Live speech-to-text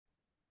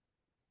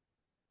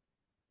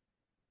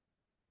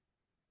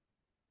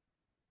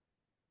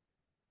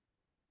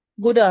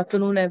Good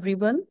afternoon,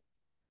 everyone.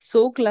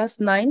 So, class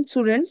 9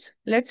 students,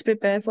 let's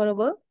prepare for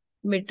our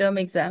midterm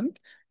exam.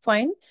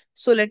 Fine.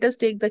 So, let us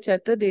take the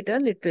chapter data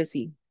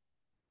literacy.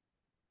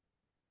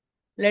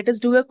 Let us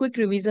do a quick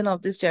revision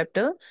of this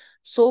chapter.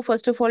 So,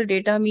 first of all,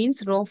 data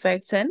means raw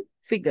facts and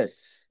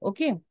figures.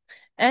 Okay.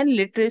 And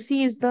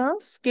literacy is the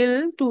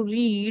skill to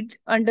read,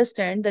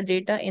 understand the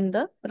data in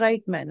the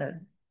right manner.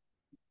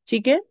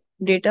 ठीक है,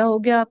 data हो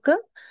गया आपका.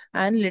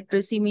 And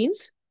literacy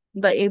means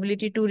the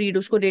ability to read,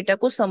 उसको data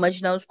को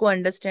समझना, उसको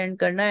understand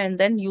करना and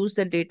then use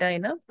the data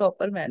in a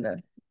proper manner.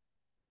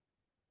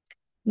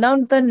 Now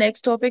the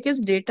next topic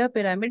is data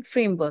pyramid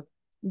framework.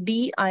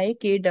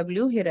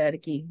 DIKW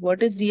hierarchy.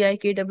 What is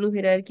DIKW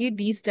hierarchy?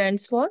 D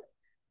stands for,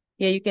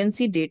 here you can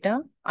see data,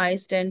 I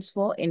stands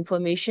for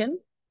information,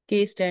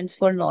 K stands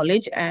for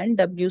knowledge, and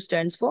W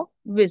stands for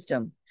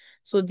wisdom.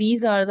 So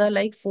these are the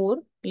like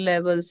four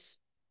levels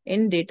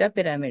in data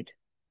pyramid.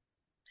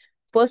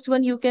 First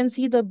one you can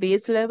see the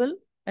base level,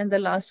 and the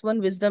last one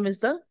wisdom is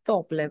the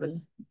top level.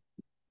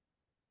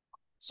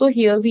 So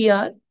here we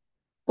are.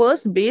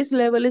 First base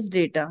level is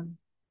data.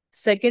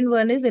 Second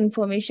one is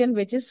information,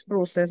 which is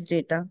processed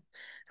data.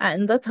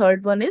 And the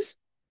third one is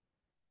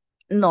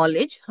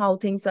knowledge, how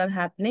things are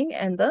happening.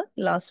 And the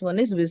last one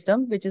is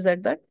wisdom, which is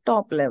at the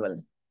top level.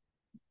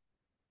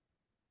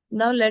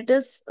 Now let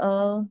us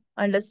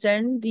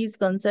understand these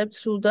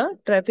concepts through the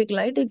traffic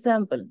light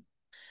example.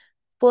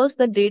 First,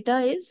 the data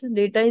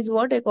is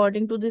what,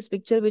 according to this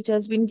picture which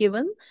has been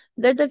given,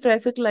 that the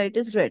traffic light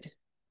is red.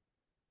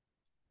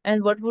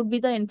 And what would be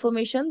the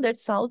information? That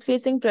south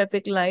facing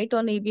traffic light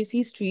on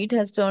ABC street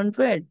has turned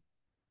red.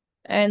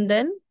 And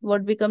then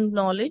what becomes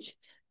knowledge?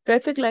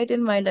 Traffic light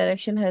in my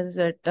direction has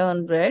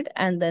turned red.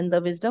 And then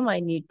the wisdom, I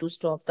need to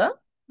stop the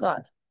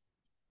car.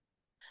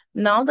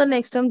 Now the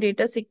next term,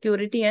 data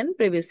security and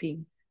privacy.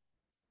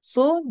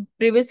 So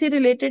privacy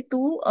related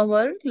to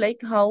our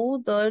like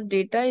how the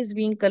data is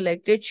being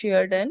collected,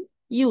 shared and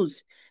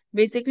used.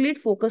 Basically, it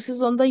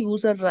focuses on the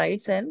user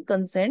rights and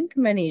consent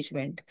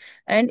management.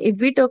 And if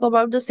we talk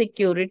about the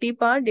security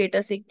part,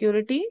 data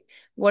security,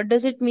 what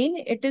does it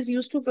mean? It is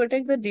used to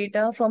protect the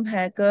data from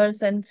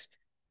hackers and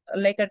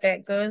like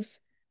attackers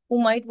who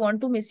might want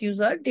to misuse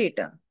our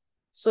data.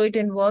 So it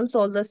involves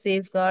all the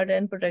safeguard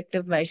and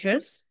protective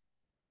measures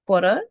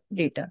for our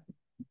data.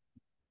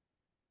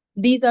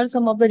 These are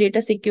some of the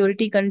data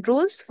security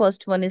controls.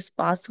 First one is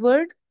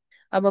password.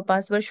 Our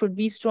password should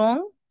be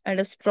strong, and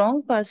a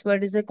strong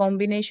password is a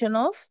combination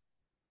of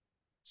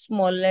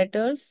small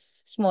letters,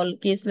 small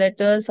case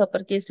letters,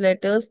 uppercase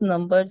letters,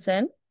 numbers,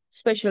 and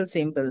special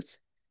symbols.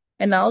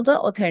 And now the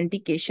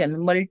authentication,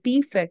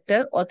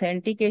 multi-factor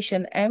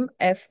authentication,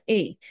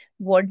 MFA.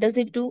 What does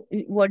it do?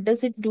 What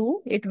does it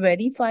do? It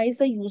verifies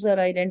the user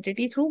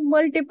identity through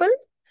multiple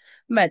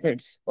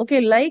methods.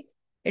 Okay, like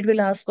it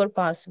will ask for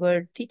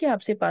password. ठीक है,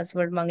 आपसे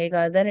password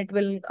मांगेगा. Then it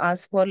will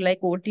ask for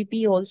like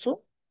OTP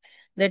also,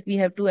 that we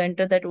have to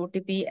enter that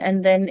OTP.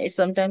 And then it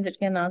sometimes it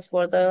can ask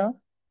for the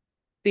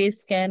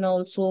face scan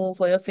also,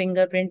 for your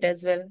fingerprint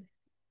as well.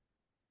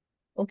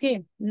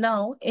 Okay,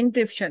 now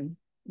encryption.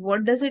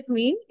 What does it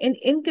mean? In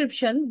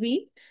encryption,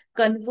 we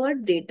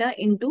convert data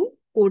into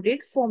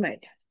coded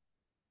format.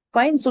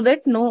 Fine, so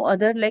that no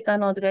other like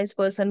unauthorized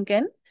person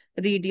can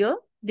read your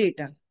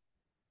data.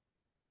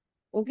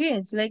 Okay,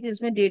 like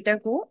इसमें data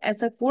को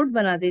ऐसा code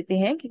बना देते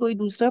हैं कि कोई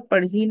दूसरा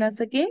पढ़ ही ना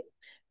सके.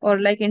 और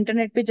लाइक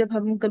इंटरनेट पे जब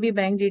हम कभी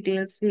बैंक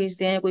डिटेल्स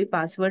भेजते हैं, कोई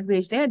पासवर्ड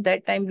भेजते हैं,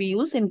 that time we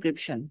use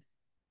encryption.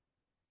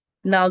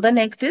 Now the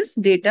next is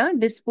data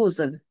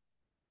disposal.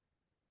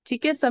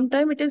 ठीक है,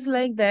 sometime it is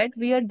like that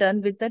we are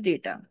done with the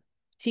data.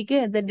 ठीक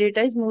है, the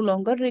data is no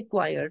longer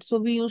required, so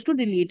we use to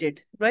delete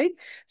it, right?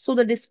 So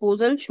the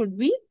disposal should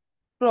be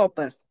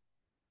proper.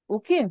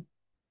 Okay,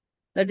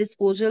 the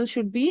disposal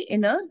should be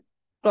in a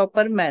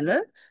proper manner.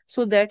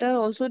 So that are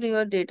also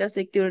your data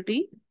security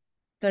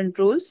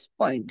controls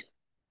point.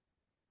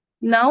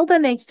 Now the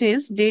next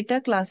is data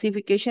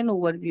classification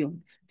overview.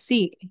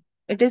 See,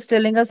 it is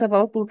telling us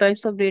about two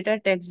types of data,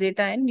 text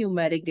data and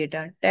numeric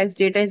data.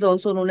 Text data is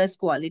also known as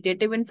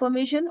qualitative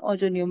information, और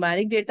जो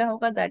numeric data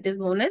होगा that is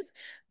known as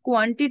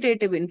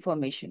quantitative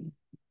information.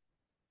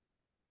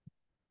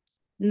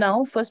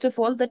 Now, first of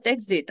all, the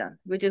text data,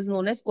 which is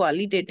known as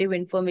qualitative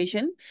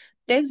information.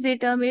 Text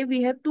data में we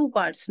have two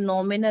parts,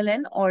 nominal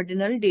and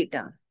ordinal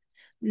data.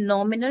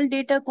 Nominal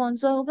data कौन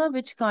सा होगा?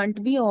 Which can't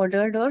be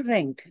ordered और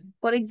ranked.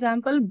 For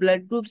example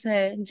blood groups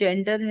है,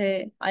 gender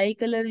है, आई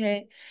colour है.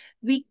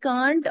 We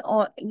can't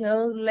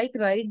like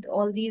right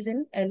all these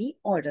in any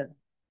order.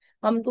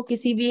 हम इनको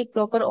किसी भी एक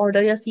प्रॉपर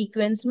ऑर्डर या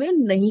सीक्वेंस में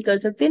नहीं कर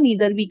सकते.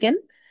 Neither we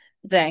can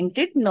rank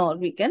it nor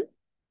we can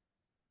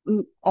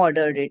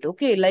ordered it.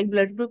 Okay, like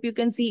blood group you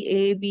can see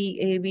A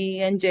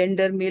B and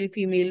gender male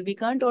female. We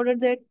can't order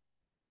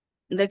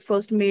that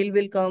first male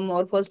will come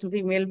or first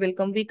female will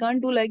come. We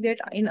can't do like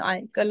that. In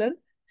eye color,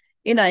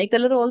 in eye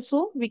color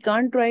also, we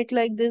can't write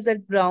like this,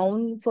 that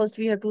brown, first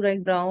we have to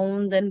write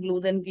brown, then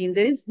blue, then green.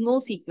 There is no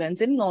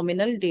sequence in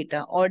nominal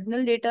data.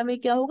 Ordinal data में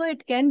क्या होगा?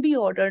 It can be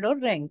ordered or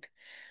ranked.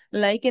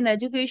 Like in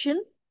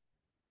education,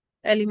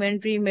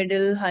 elementary,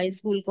 middle, high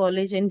school,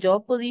 college, and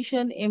job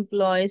position,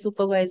 employee,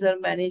 supervisor,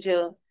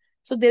 manager.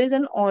 So there is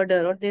an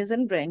order or there is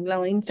an rank.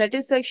 Now in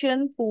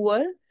satisfaction,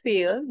 poor,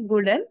 fair,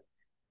 good, and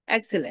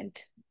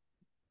excellent.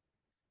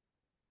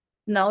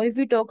 Now if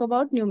we talk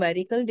about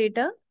numerical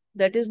data,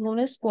 that is known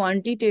as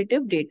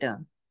quantitative data.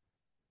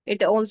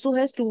 It also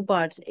has two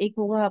parts. एक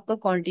होगा आपका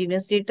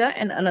continuous data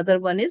and another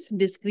one is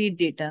discrete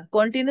data.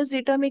 Continuous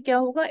data में क्या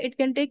होगा? It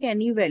can take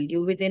any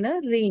value within a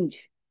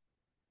range.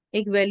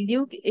 एक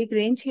value एक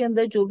range के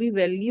अंदर जो भी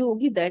वैल्यू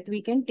होगी that we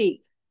can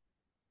take.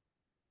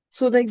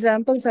 So the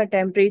examples are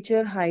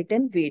temperature, height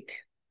and wait.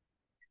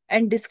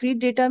 And discrete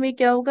data में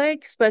क्या होगा?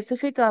 एक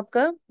स्पेसिफिक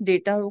आपका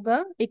डेटा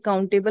होगा, एक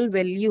काउंटेबल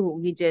वैल्यू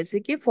होगी. जैसे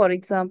कि फॉर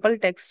एग्जांपल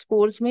टेक्स्ट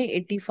स्कोर्स में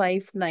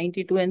 85,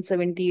 92 एंड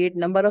 78,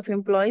 नंबर ऑफ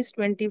एम्प्लॉयज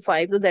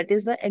 25. तो that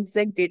is the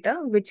exact data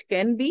which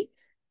can be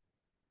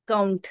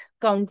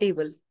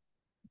countable.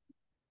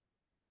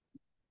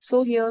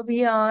 So here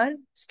we are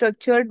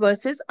structured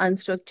versus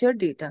unstructured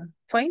data.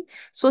 Fine.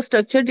 So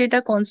structured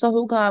data कौन सा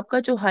होगा आपका?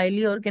 जो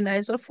highly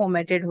organized और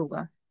formatted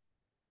होगा.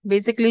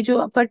 Basically जो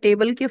आपका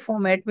टेबल के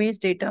फॉर्मेट में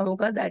इस डेटा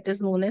होगा that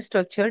is known as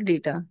structured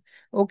data.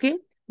 Okay.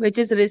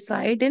 Which is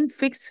reside in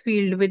fixed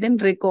field within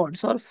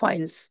records or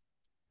files.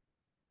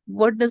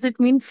 What does it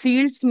mean?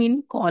 Fields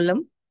mean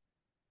column.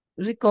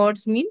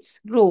 Records means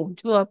row.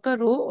 जो आपका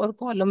row और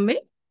column में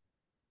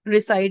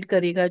reside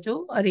करेगा,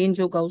 जो arrange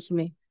होगा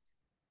उसमें.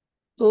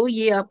 तो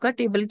ये आपका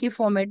टेबल की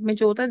फॉर्मेट में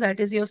जो होता है that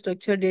is your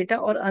structure data.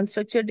 और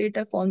अनस्ट्रक्चर्ड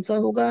डेटा कौन सा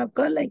होगा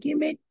आपका? Like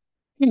image,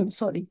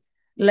 sorry,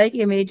 like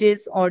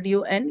images,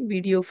 audio and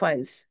video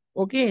files.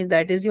 Okay,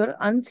 that is your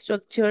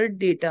unstructured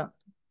data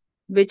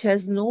which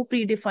has no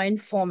pre defined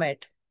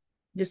format,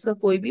 जिसका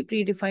कोई भी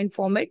प्री डिफाइंड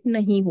फॉर्मेट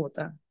नहीं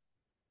होता.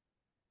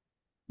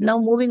 Now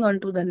moving on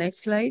to the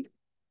next slide.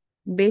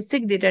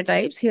 Basic data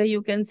types. Here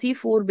you can see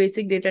four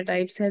basic data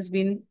types has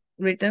been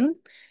written.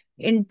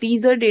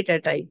 Integer data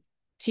type,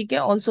 ठीक है,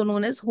 also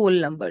known as whole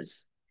numbers.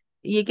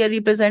 ये क्या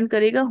represent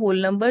करेगा?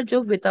 Whole number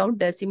जो without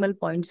decimal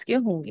points के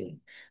होंगे.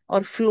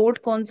 और float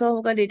कौन सा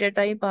होगा डेटा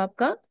टाइप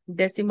आपका?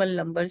 डेसिमल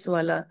नंबर्स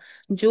वाला,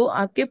 जो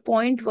आपके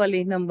पॉइंट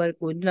वाले नंबर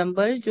को,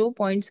 नंबर जो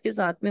पॉइंट्स के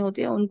साथ में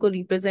होते हैं उनको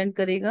रिप्रेजेंट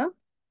करेगा.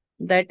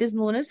 That is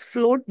known as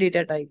float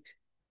data type.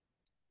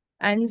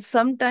 And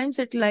sometimes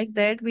it like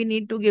that we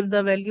need to give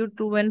the value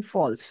true and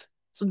false.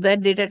 So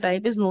that data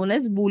type is known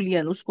as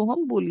boolean. उसको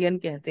हम boolean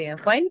कहते हैं.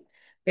 Fine.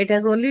 It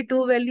has only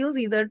two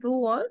values, either true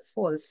or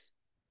false.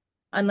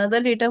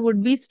 Another data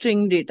would be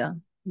string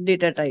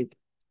data type.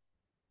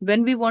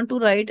 When we want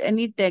to write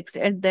any text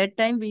at that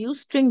time we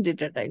use string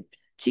data type.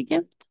 ठीक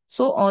है?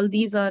 So all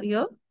these are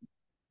your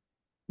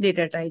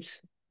data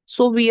types.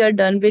 So we are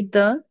done with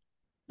the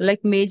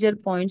like major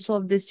points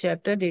of this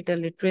chapter,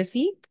 data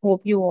literacy.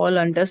 Hope you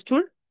all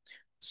understood.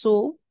 So,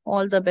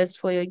 all the best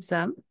for your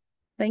exam.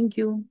 Thank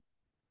you.